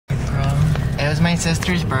It was my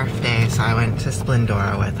sister's birthday, so I went to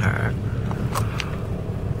Spendora with her.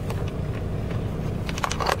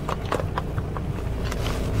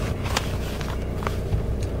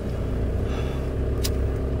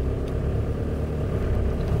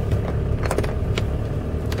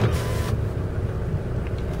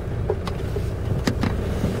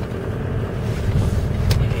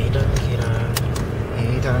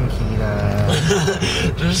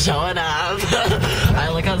 Just showing up. I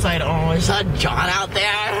look outside, oh, is that John out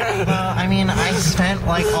there? Well, I mean, I spent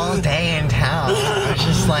like all day in town. I was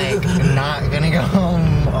just like not gonna go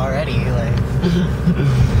home already. Like,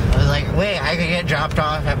 I was like, wait, I could get dropped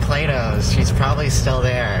off at Plato's. She's probably still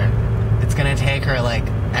there. It's gonna take her like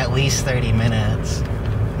at least 30 minutes.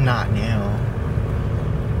 Not new.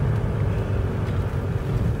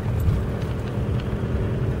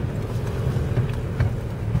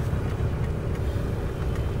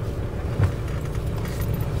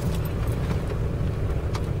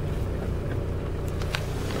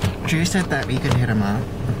 Drew said that we could hit him up.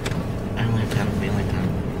 I only have 10. We only have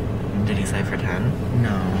 10. Did he say for 10?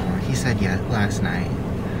 No, he said yeah last night.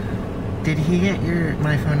 Did he get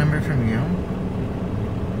my phone number from you?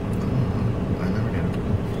 I never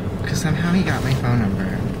did. Because somehow he got my phone number.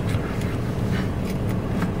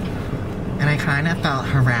 And I kind of felt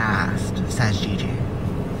harassed, says Gigi.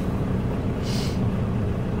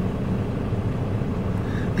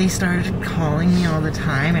 They started calling me all the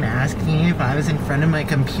time and asking me if I was in front of my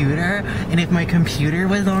computer and if my computer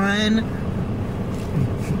was on.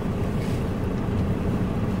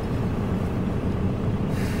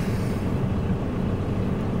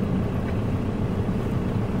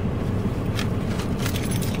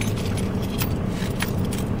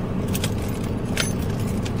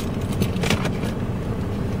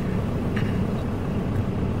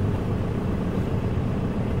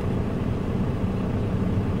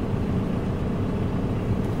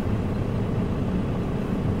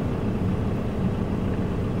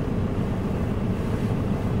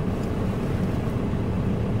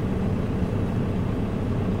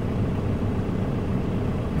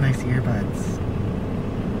 Nice earbuds.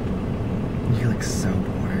 You look so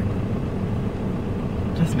bored.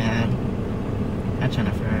 Just mad at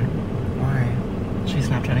Jennifer. Why? She's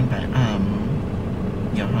Snapchatting, but,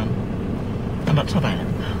 Johan. I'm about to tell Biden.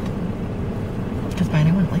 Because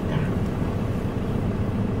Biden wouldn't like that.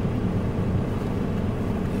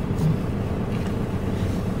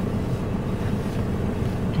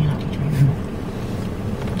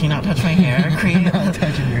 Can you not touch my hair, creep? I'm not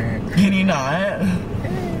touching your hair. Can you not?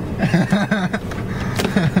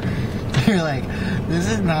 You're like, this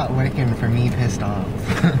is not working for me, pissed off.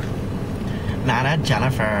 Mad at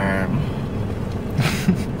Jennifer.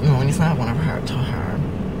 No, when he's not one of her, to her.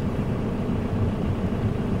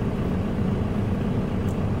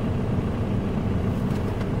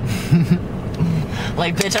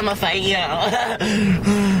 Like, bitch, I'ma fight you.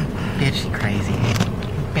 Bitch, she crazy.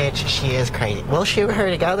 Bitch, she is crazy. We'll shoot her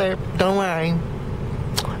together. Don't worry.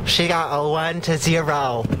 She got a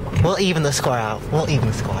 1-0. We'll even the score out. We'll even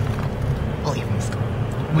the score.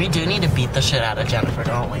 We do need to beat the shit out of Jennifer,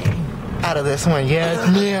 don't we? Out of this one, yes,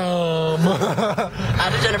 ma'am.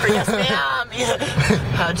 Out of Jennifer, yes, ma'am.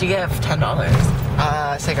 How'd you get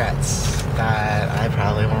 $10? Cigarettes that I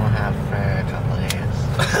probably won't have for a couple of days.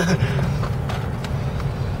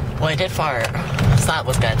 Well, I did fart, so that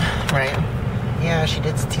was good, right? Yeah, she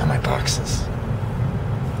did steal my boxes.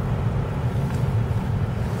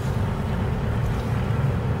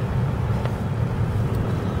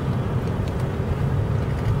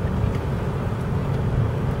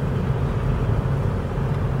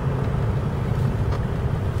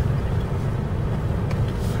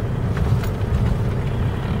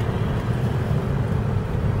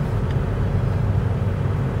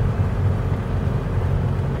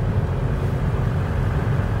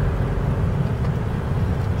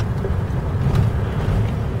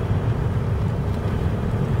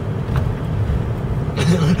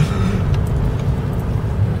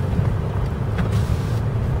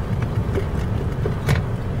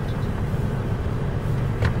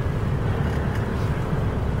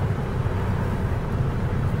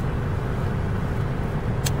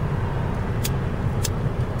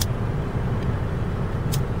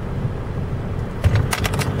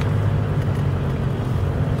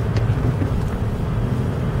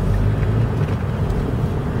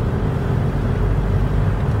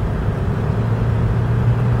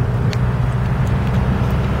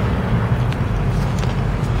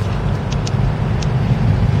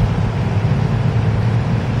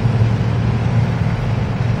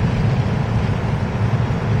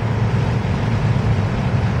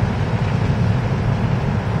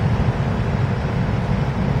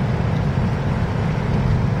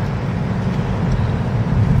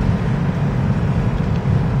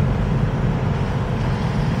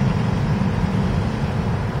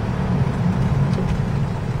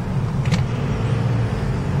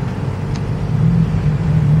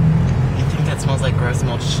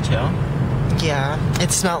 smoked too? Yeah,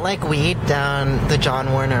 it smelled like weed down the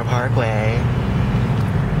John Warner Parkway.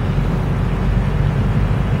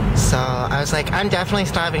 So I was like, I'm definitely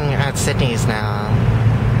stopping at Sydney's now.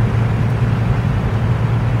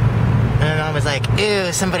 And I was like,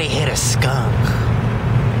 ew, somebody hit a skunk.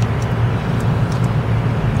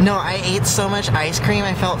 No, I ate so much ice cream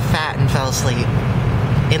I felt fat and fell asleep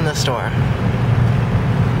in the store.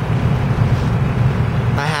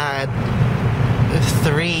 I had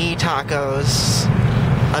 3 tacos,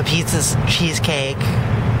 a pizza cheesecake.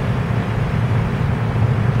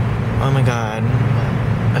 Oh my god.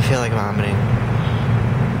 I feel like vomiting.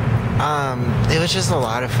 It was just a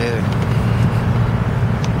lot of food.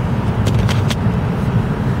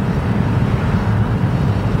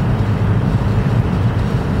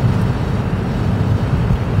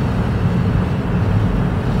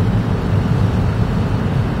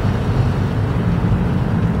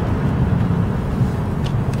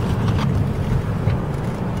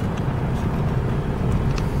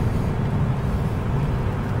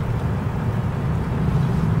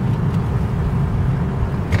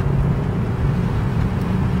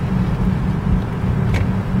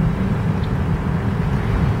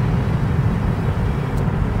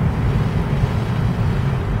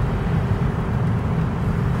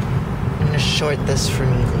 Short this for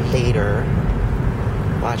me later.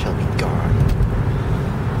 Watch, I'll be gone.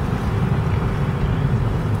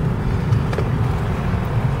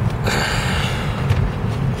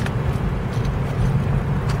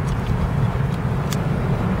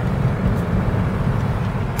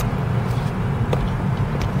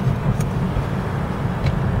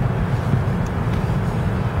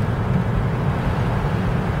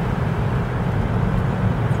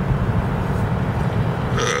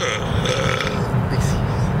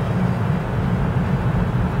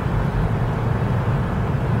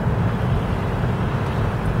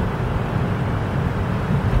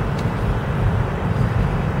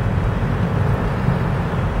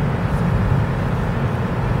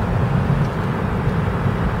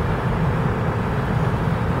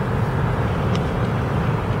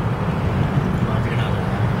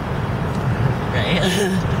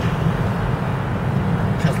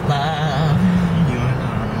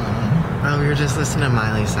 Just listen to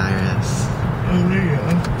Miley Cyrus. Oh,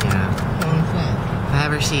 yeah. Yeah. How was that? I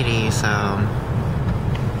have her CD, so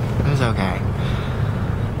it was okay.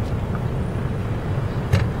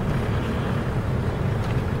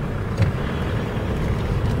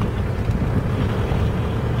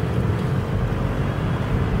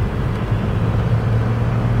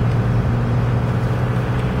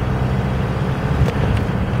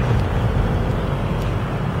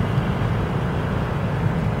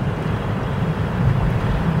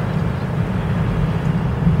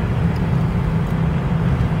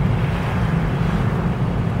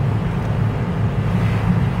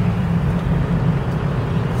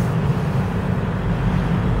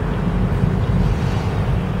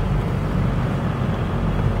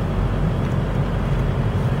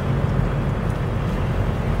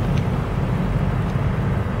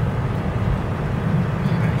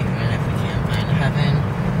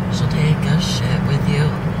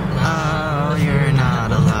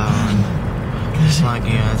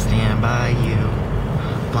 Lucky I stand by you.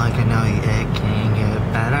 Like I know it can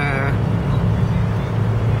get better.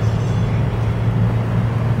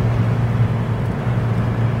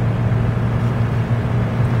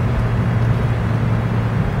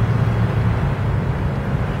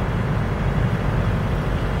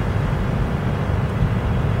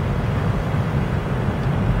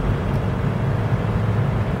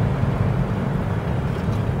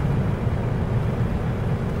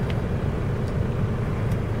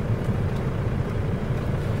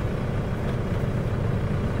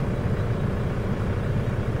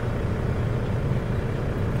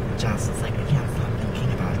 Johnson's like, I can't stop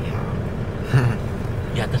thinking about you.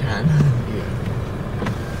 You at the 10? Yeah.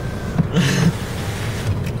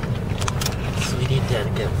 Sweetie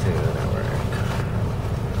did get food at work.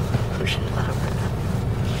 Who should let her?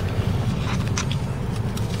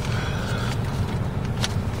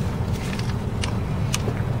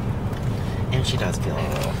 And she does feel a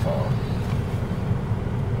little full.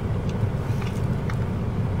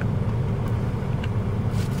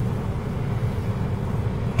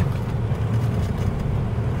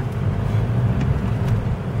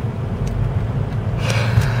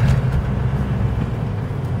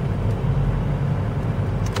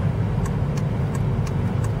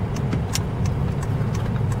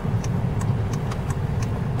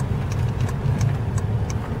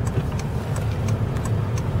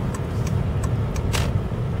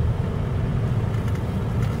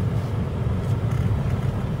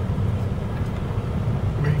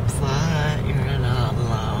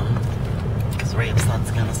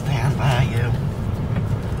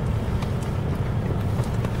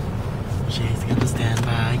 She's gonna stand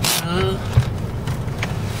by you.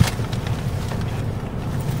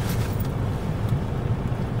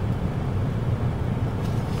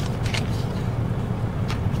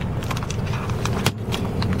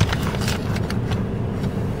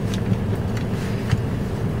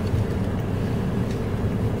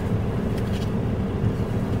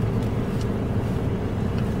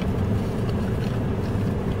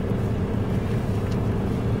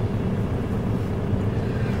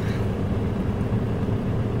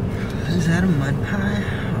 Is that a mud pie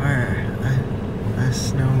or a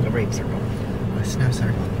snow? A rape circle. A snow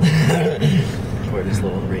circle. Or this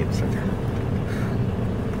little rape circle.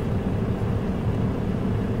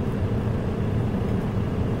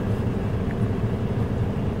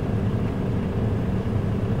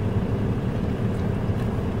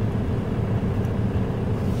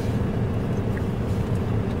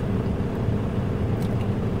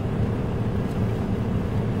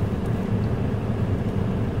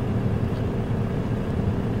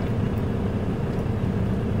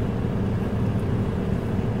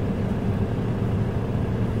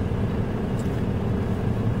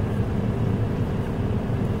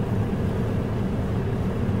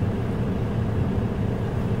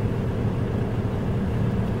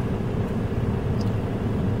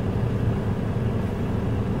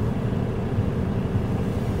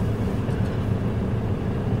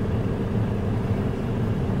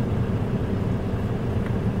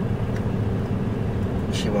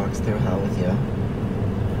 She walks through hell with you.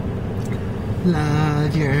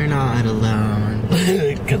 Love, you're not alone.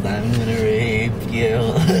 Cause I'm gonna rape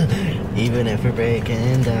you. Even if we're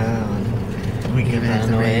breaking down, we can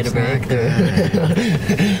find a way to break through.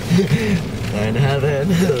 Find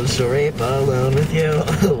heaven, she'll rape alone with you.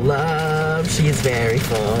 Love, she's very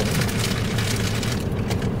fun.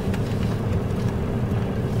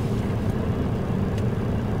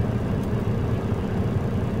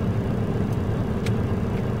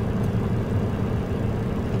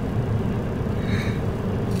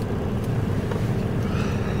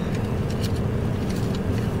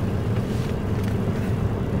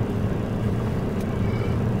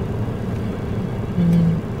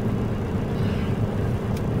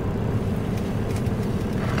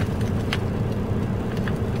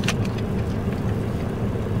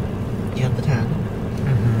 You have the time.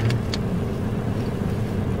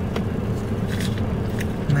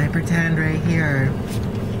 I pretend right here.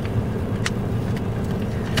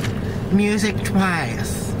 Music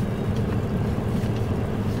twice.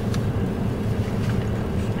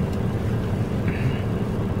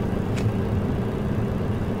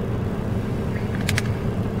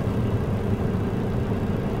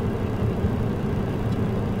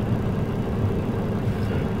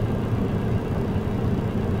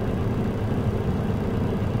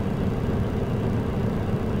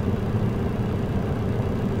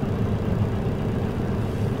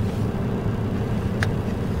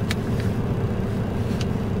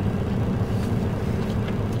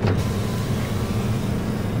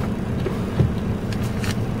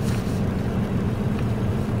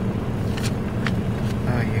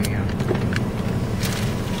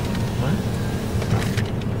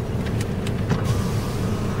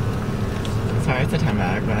 Sorry, it's a time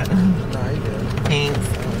bag, but... No, you good. Thanks.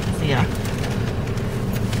 See ya.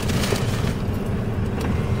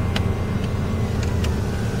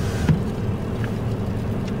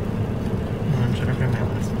 I'm trying to grab my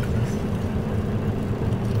last one.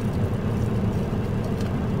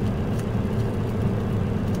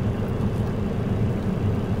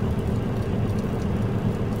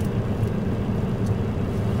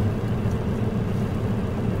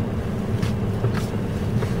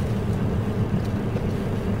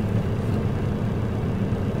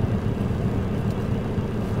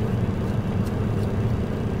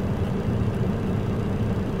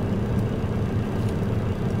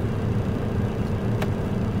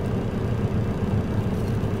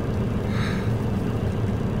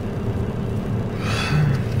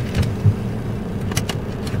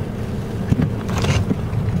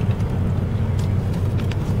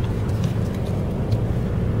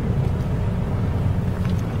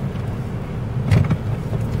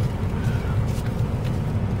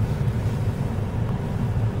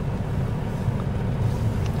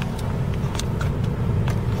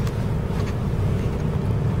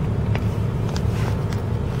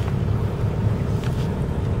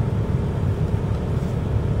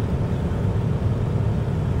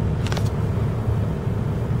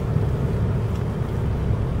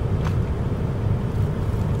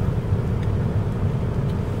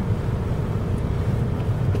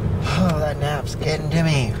 Nap's getting to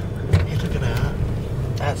me. You took a nap?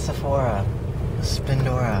 At Sephora.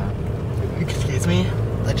 Spendora. Excuse me?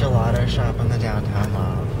 The gelato shop on the downtown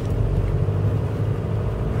mall.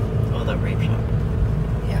 Oh, that rape shop.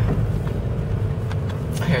 Yeah.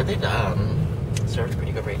 I heard they served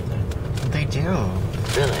pretty good rape there. They do.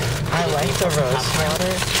 Really? I like the rose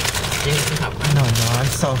water. Do you need some popcorn? No, I'm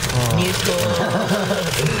so full. Me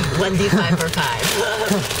too. Wendy 5 for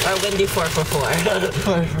 5. Or Wendy 4 for 4.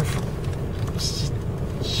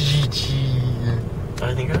 GG. I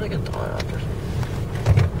think they're like $1 off or something.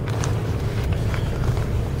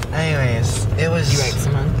 Anyways, it was... You like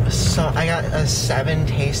someone? So, I got a 7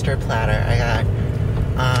 taster platter. I got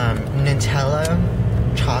Nutella,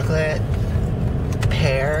 chocolate,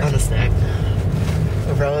 pear, On the snack.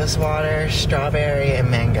 rose water, strawberry, and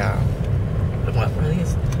mango. What were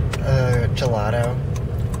these? Gelato.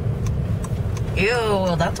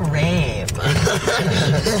 Ew, that's rape.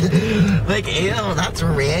 Like, ew, that's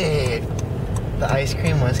rape. The ice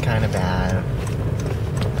cream was kind of bad.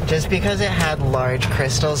 Just because it had large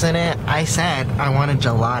crystals in it, I said I wanted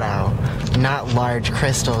gelato, not large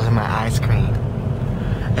crystals in my ice cream.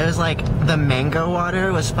 It was like the mango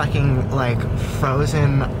water was fucking like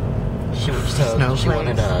frozen She snowflakes.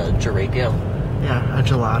 wanted a gerapio. Yeah, a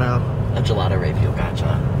gelato. A gelato rapio,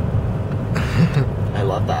 gotcha. I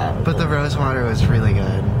love that. But the rose water was really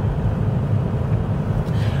good.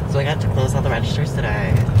 So I got to close all the registers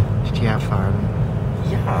today. Did you have fun?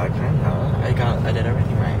 Yeah, kinda. I did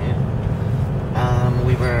everything right.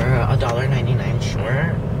 We were $1.99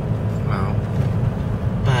 short, Wow.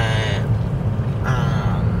 but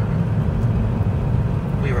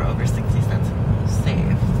we were over 60 cents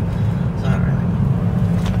safe. So I don't really.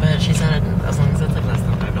 But she said as long as it's like less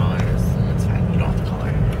than $5, it's fine. You don't have to call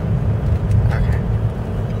her. Okay.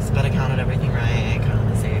 But I counted everything right. I counted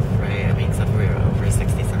the safe right. I mean, except we were over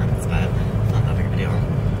 60 cents, but it's not that big of a deal.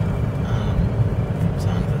 As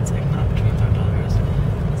long as it's like not between $5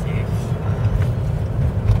 safe.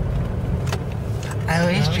 I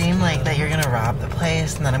always dream like that you're gonna rob the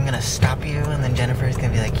place and then I'm gonna stop you and then Jennifer's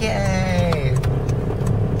gonna be like, yay!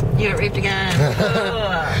 You got raped again.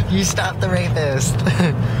 You stopped the rapist.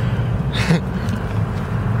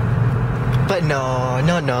 But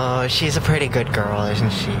no, she's a pretty good girl,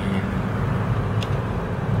 isn't she?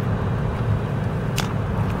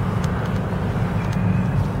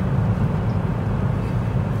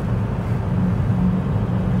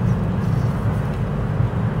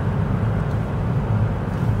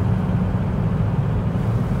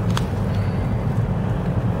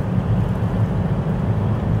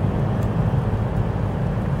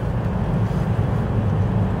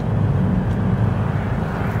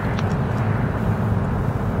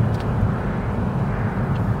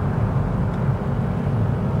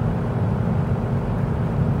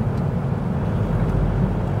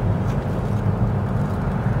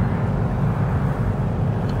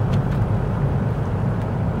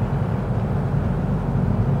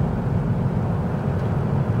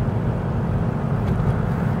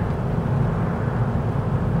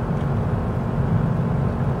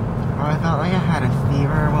 I felt like I had a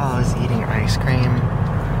fever while I was eating ice cream.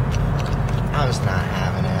 I was not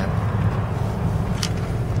having it.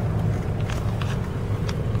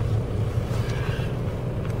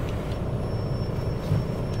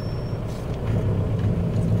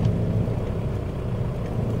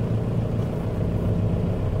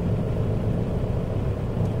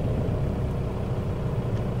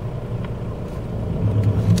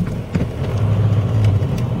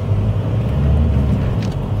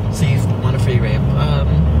 So you want a free rape?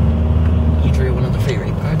 You drew one of the free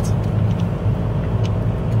rape cards.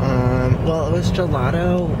 Well, it was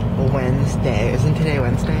Gelato Wednesday. Isn't today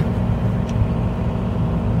Wednesday?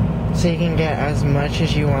 So you can get as much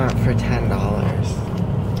as you want for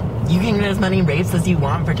 $10. You can get as many rapes as you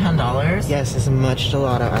want for $10? Yes, as much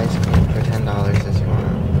gelato ice cream for $10 as you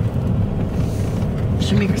want.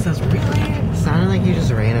 Shoemaker says, really? Sounded like you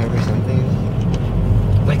just ran over something.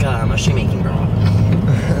 Like a shoemaking girl.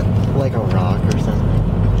 Like a rock or something.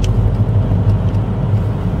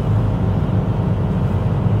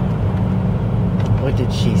 What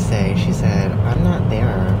did she say? She said, I'm not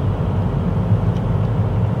there.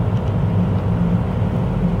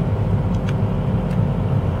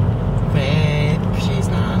 Babe, she's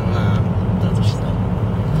not alone. That's what she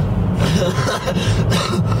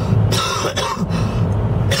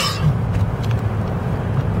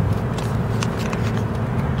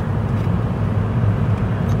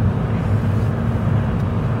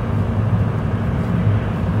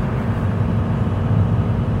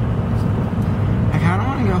I kinda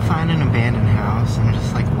wanna go find an abandoned house and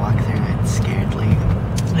just like watch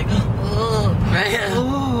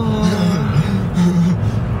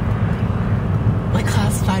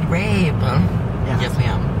implied rape. Yeah. Yes,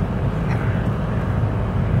 ma'am.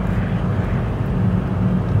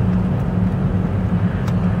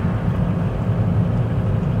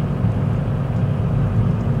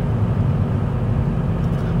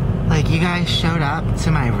 Like, you guys showed up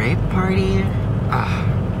to my rape party?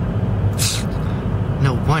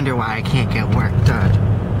 No wonder why I can't get work done.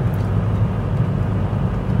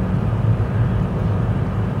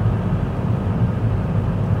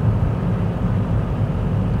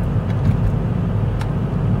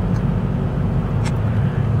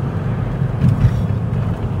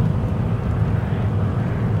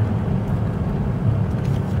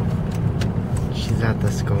 She's at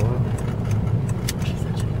the school.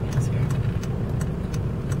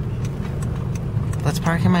 Let's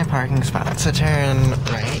park in my parking spot. So turn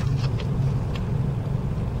right.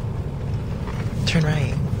 Turn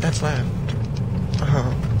right. That's left.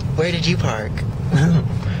 Where did you park?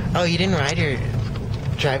 Oh, you didn't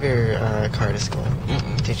drive your car to school,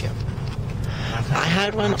 did you? I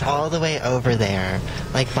had one all the way over there,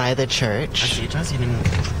 like by the church. I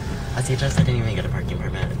didn't even get a parking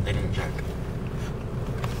permit. They didn't check.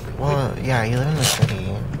 Well, yeah, you live in the city.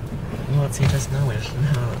 Well, it's just no, we shouldn't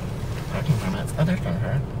have parking permits. Oh, there's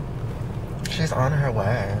her. She's on her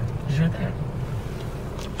way. She's right there.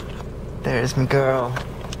 There's my girl.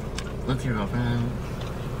 What's your girlfriend?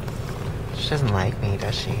 She doesn't like me,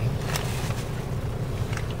 does she?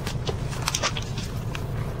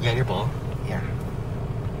 Yeah, your bowl. Yeah.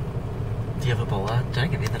 Do you have a bola? Did I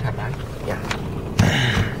give you the tap bag? Yeah.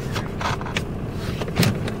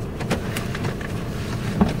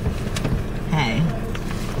 Hey.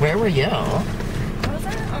 Where were you? What was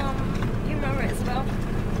that? You remember Isabel?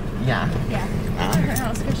 Yeah. Yeah. At her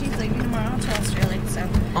house because she's leaving tomorrow to Australia, so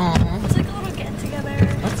Aw. it's like a little get together.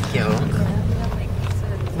 That's cute.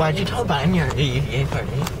 Why'd you tell Brian your UVA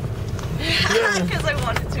party? Because I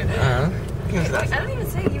wanted to. I don't even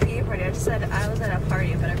say UVA party. I just said I was at a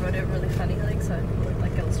party, but I wrote it really funny, like so it looked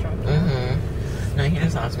like it was strong. No, he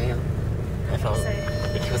just asked me. I felt Say.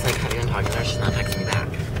 like he was like, have you been talking to her? She's not texting me back.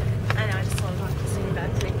 I know. I just told him not to see me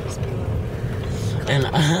back today. Just be And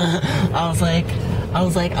I was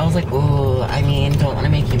like, ooh, I mean, don't want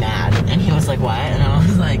to make you mad. And he was like, what? And I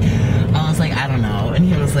was like, I don't know. And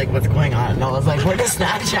he was like, what's going on? And I was like, we're just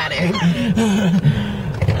Snapchatting.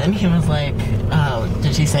 And he was like, oh,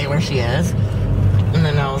 did she say where she is? And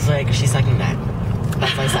then I was like, she's sucking dick.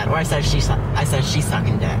 That's what I said. Or I said she's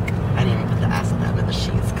sucking dick. I didn't even put the ass at the end of the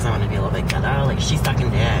sheets because I want to be a little bit ghetto. Like, she's sucking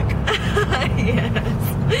dick.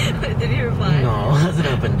 Yes. Did he reply? No, hasn't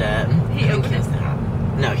opened it. He opened it?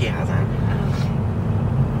 No, he hasn't.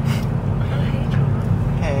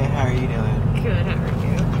 Hey, how are you doing? Good. How are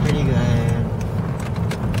you? Pretty good.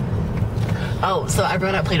 Oh, so I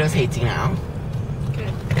brought up Plato's Hate You now. Good.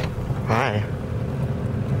 Hi.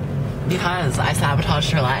 Because I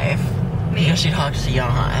sabotaged her life. Me? Because she talked to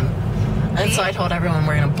Johan. And Me? so I told everyone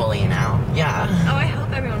we're gonna bully you now. Yeah. Oh, I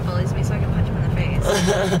hope everyone bullies me so I can punch him in the face.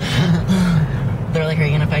 They're like, are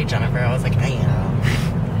you gonna fight Jennifer? I was like, I am.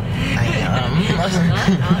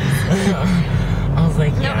 I was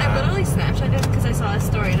like, No, yeah. I literally Snapchatted him because I saw his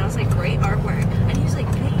story and I was like, great artwork. And he was like,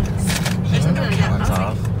 thanks. He Or can something go like kill that.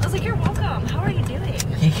 himself. I was like, you're welcome. How are you doing?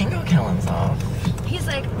 He can go kill himself. He's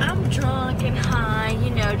like, I'm drunk and high, you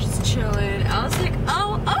know, just chilling. I was like,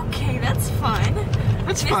 oh, okay, that's fun.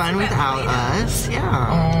 It's fun without us, yeah.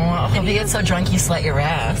 Oh, I hope you get so drunk you slut your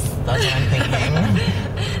ass. That's what I'm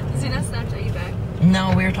thinking. Does he not Snapchat you back?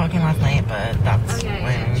 No, we were talking last night, but that's Oh, yeah,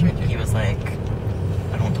 when true. he was like,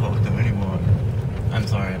 I don't talk to him anymore. I'm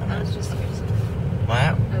sorry. I was just here. What?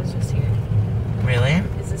 I was just here. Really?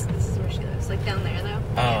 This is where she lives. Like down there, though.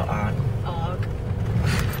 Oh, Og.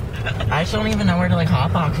 I just don't even know where to like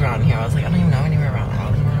hotbox around here. I was like, I don't even know anywhere around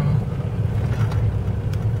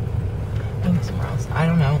somewhere else. I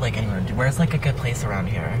don't know like anywhere. Where's like a good place around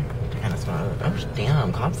here to kind of spot? Oh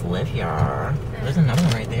damn, cops live here. There's another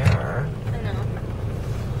one right there. I know.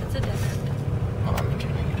 It's a desert. Hold on, I'm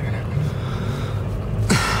trying to turn it.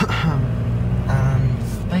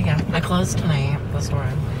 But yeah, I closed tonight. The store.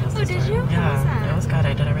 Oh, did you? How was Yeah, that? it was good.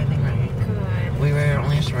 I did everything right. Good. We were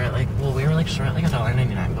only short we were like short like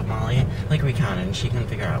 $1.99, but Molly like recounted and she couldn't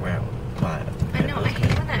figure out where what. I know, I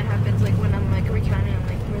hate when that happens, like when I'm like recounting, I'm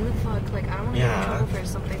like, where the fuck, like I don't want to get in trouble for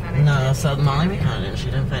something that I No, did. so Molly recounted and she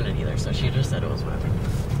didn't find it either, so she just said it was whatever.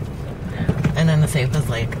 And then the safe was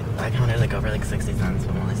like, I counted like over like 60 cents,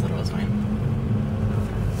 but Molly said it was fine.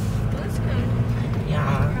 Well, that's good.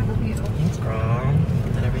 Yeah. Proud of you. Thanks, girl.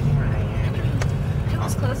 Did everything right. Who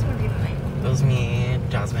was close with you tonight? It was me,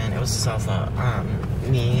 Jasmine. It was salsa.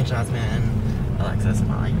 Me, Jasmine, Alexis, and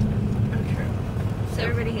Molly. Okay. So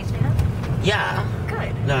everybody hates me now? Yeah.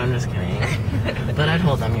 Good. No, I'm just kidding. But I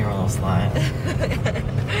told them you were a little slut.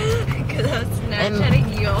 Because I was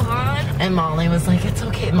Snapchatting Johan. And Molly was like, it's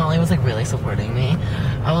okay. Molly was like really supporting me.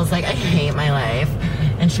 I was like, I hate my life.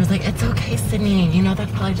 And she was like, it's okay, Sydney. You know, that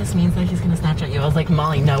probably just means that he's gonna Snapchat you. I was like,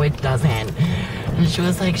 Molly, no, it doesn't. And she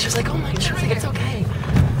was like, oh my, she was like, it's okay.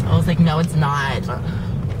 I was like, no, it's not.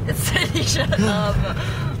 Sydney, shut up.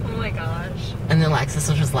 Oh my gosh. And then Alexis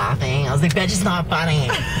was just laughing. I was like, bitch, it's not funny.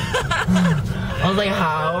 I was like,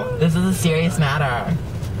 how? This is a serious matter.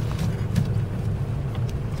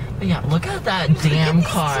 But yeah, look at that damn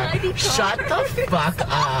car. Shut the fuck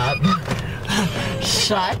up.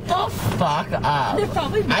 Shut the fuck up. They're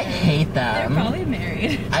probably married. I hate them. They're probably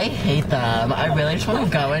married. I hate them. I really just want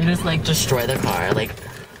to go and just like destroy the car. Like,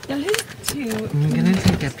 That is too. I'm gonna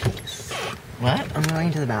take a piece. what? I'm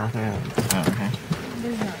going to the bathroom. Oh, okay.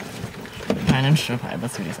 There's not. Fine and sure, fine.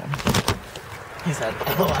 That's what he said. He said,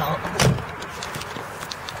 LOL.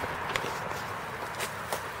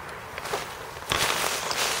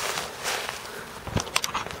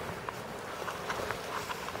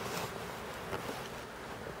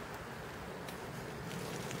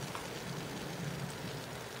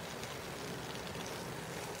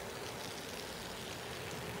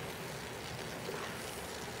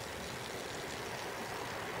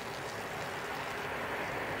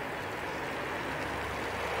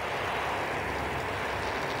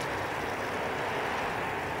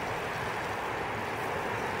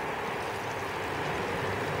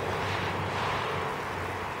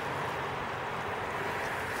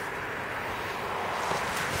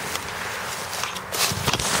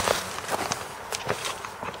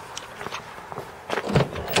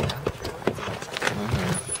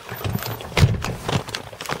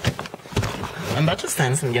 I'm about to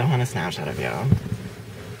send some Johan a Snapchat of you.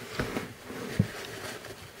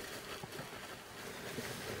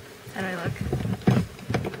 How do I look?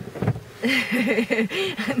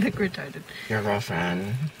 I look retarded. Your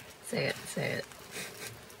girlfriend. Say it, say it.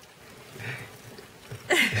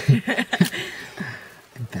 I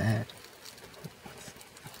bet.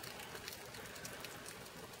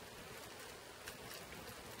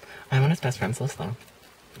 I'm on his best friends list, though.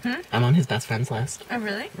 Hmm? I'm on his best friends list. Oh,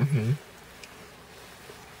 really? Mm-hmm.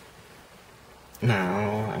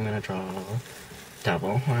 Now I'm gonna draw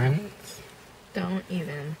double horns. Don't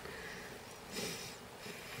even.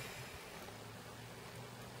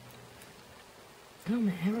 Oh,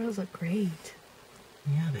 my eyebrows look great.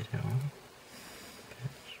 Yeah, they do.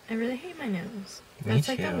 I really hate my nose. Me That's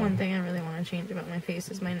like the too. one thing I really want to change about my face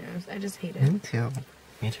is my nose. I just hate it. Me too.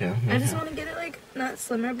 Me too. I just want to get it like not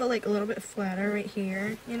slimmer, but like a little bit flatter right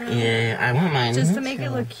here. You know? Yeah, I want mine. Just to make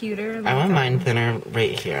it look cuter. I want mine thinner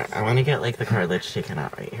right here. I want to get like the cartilage taken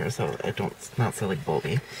out right here, so it it's not so like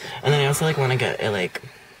bulby. And then I also like want to get it like,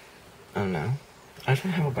 I don't know. I just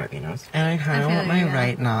want to have a Barbie nose. And I kind I of feel want you, my yeah.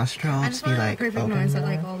 right nostril I to just be want like a perfect open noise that more.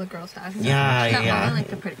 like all the girls have. Yeah, Not yeah. only, like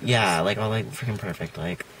the pretty Yeah, girls. like all like freaking perfect.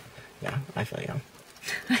 Like, yeah, I feel you.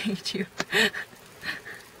 I hate you.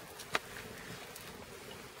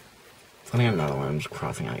 It's gonna get another one just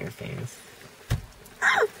crossing out your face.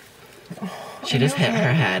 She just hit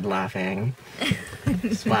her head laughing.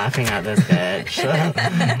 Just laughing at this bitch.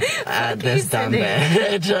 At this dumb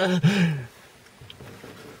bitch.